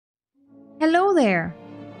Hello there!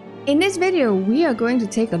 In this video we are going to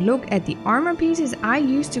take a look at the armor pieces I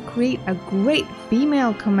used to create a great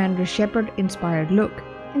female Commander Shepard inspired look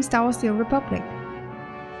in Star Wars: The Old Republic.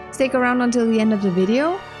 Stick around until the end of the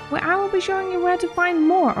video, where I will be showing you where to find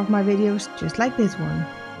more of my videos just like this one.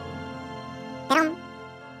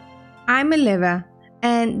 I'm Illeva,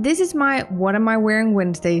 and this is my What Am I Wearing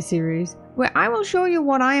Wednesday series, where I will show you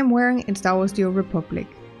what I am wearing in Star Wars: The Old Republic.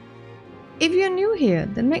 If you're new here,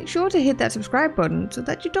 then make sure to hit that subscribe button so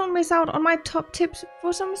that you don't miss out on my top tips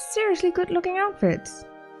for some seriously good looking outfits.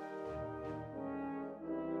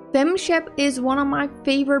 Shep is one of my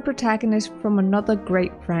favorite protagonists from another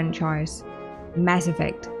great franchise, Mass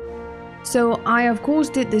Effect. So I of course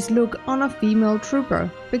did this look on a female trooper,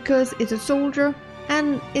 because it's a soldier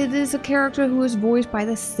and it is a character who is voiced by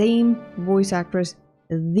the same voice actress,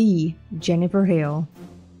 the Jennifer Hale.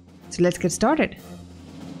 So let's get started.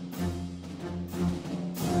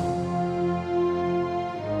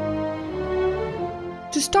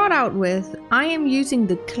 To start out with, I am using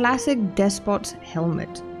the classic Despot's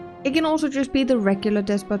helmet. It can also just be the regular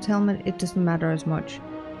Despot's helmet, it doesn't matter as much.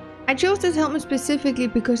 I chose this helmet specifically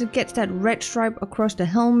because it gets that red stripe across the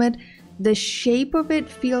helmet. The shape of it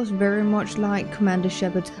feels very much like Commander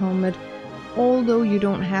Shepard's helmet, although you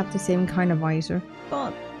don't have the same kind of visor,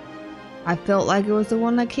 but I felt like it was the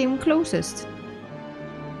one that came closest.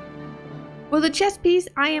 For the chest piece,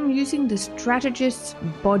 I am using the Strategist's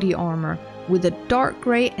body armor with a dark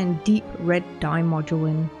grey and deep red dye module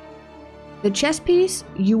in. The chest piece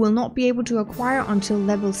you will not be able to acquire until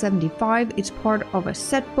level 75. It's part of a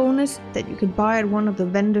set bonus that you can buy at one of the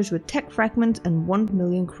vendors with tech fragments and 1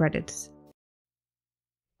 million credits.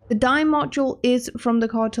 The dye module is from the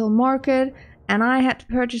cartel market and I had to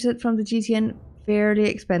purchase it from the GTN fairly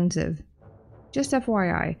expensive. Just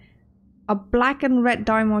FYI, a black and red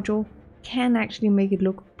dye module can actually make it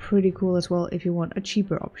look pretty cool as well if you want a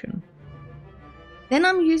cheaper option. Then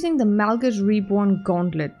I'm using the Malgus Reborn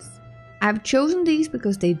gauntlets. I've chosen these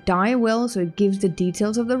because they dye well, so it gives the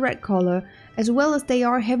details of the red color, as well as they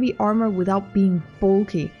are heavy armor without being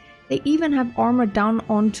bulky. They even have armor down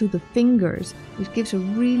onto the fingers, which gives a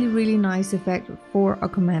really nice effect for a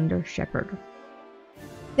Commander Shepard.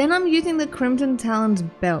 Then I'm using the Crimson Talons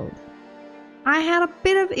belt. I had a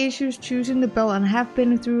bit of issues choosing the belt and have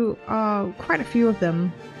been through quite a few of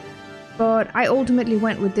them. But I ultimately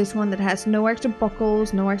went with this one that has no extra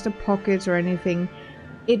buckles, no extra pockets or anything.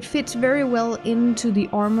 It fits very well into the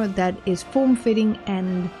armor that is form-fitting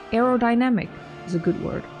and aerodynamic, is a good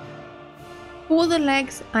word. For the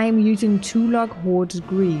legs, I am using Tulok Horde's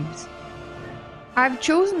greaves. I've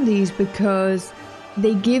chosen these because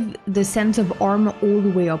they give the sense of armor all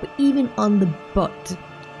the way up, even on the butt.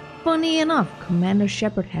 Funny enough, Commander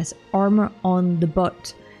Shepard has armor on the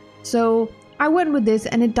butt. So I went with this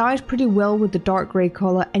and it dyes pretty well with the dark grey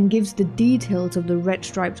color and gives the details of the red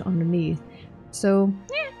stripes underneath. So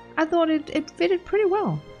yeah, I thought it fitted pretty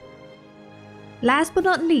well. Last but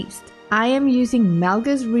not least, I am using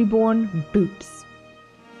Malgus Reborn boots.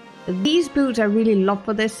 These boots I really love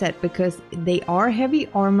for this set because they are heavy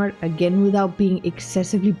armored, again without being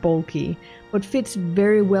excessively bulky, but fits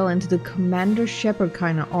very well into the Commander Shepard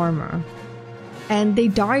kind of armor. And they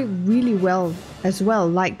dye really well as well,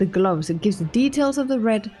 like the gloves. It gives the details of the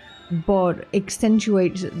red, but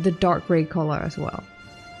accentuates the dark grey color as well.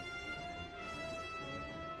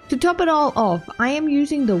 To top it all off, I am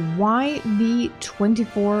using the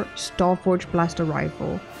YV-24 Starforge Blaster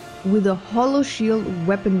Rifle with a hollow shield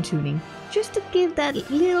weapon tuning, just to give that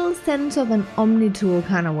little sense of an Omni-tool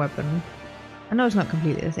kind of weapon. I know it's not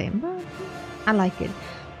completely the same, but I like it.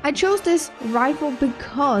 I chose this rifle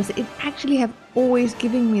because it actually have always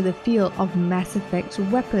given me the feel of Mass Effect's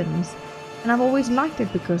weapons, and I've always liked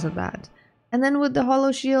it because of that. And then with the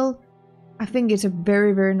hollow shield, I think it's a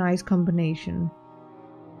very nice combination.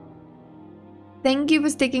 Thank you for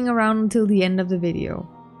sticking around until the end of the video.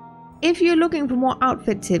 If you're looking for more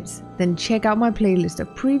outfit tips, then check out my playlist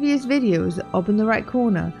of previous videos up in the right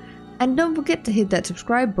corner, and don't forget to hit that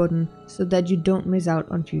subscribe button so that you don't miss out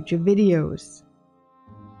on future videos.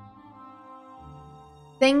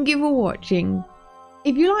 Thank you for watching.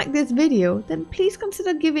 If you like this video, then please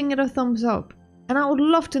consider giving it a thumbs up. And I would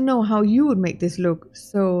love to know how you would make this look,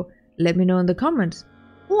 so let me know in the comments.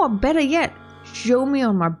 Or better yet, show me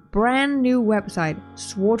on my brand new website,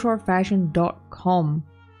 SWTORfashion.com.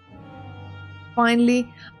 Finally,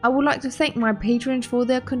 I would like to thank my patrons for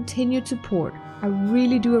their continued support. I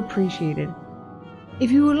really do appreciate it.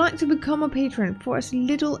 If you would like to become a patron for as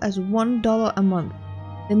little as $1 a month,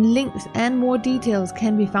 then links and more details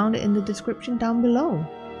can be found in the description down below.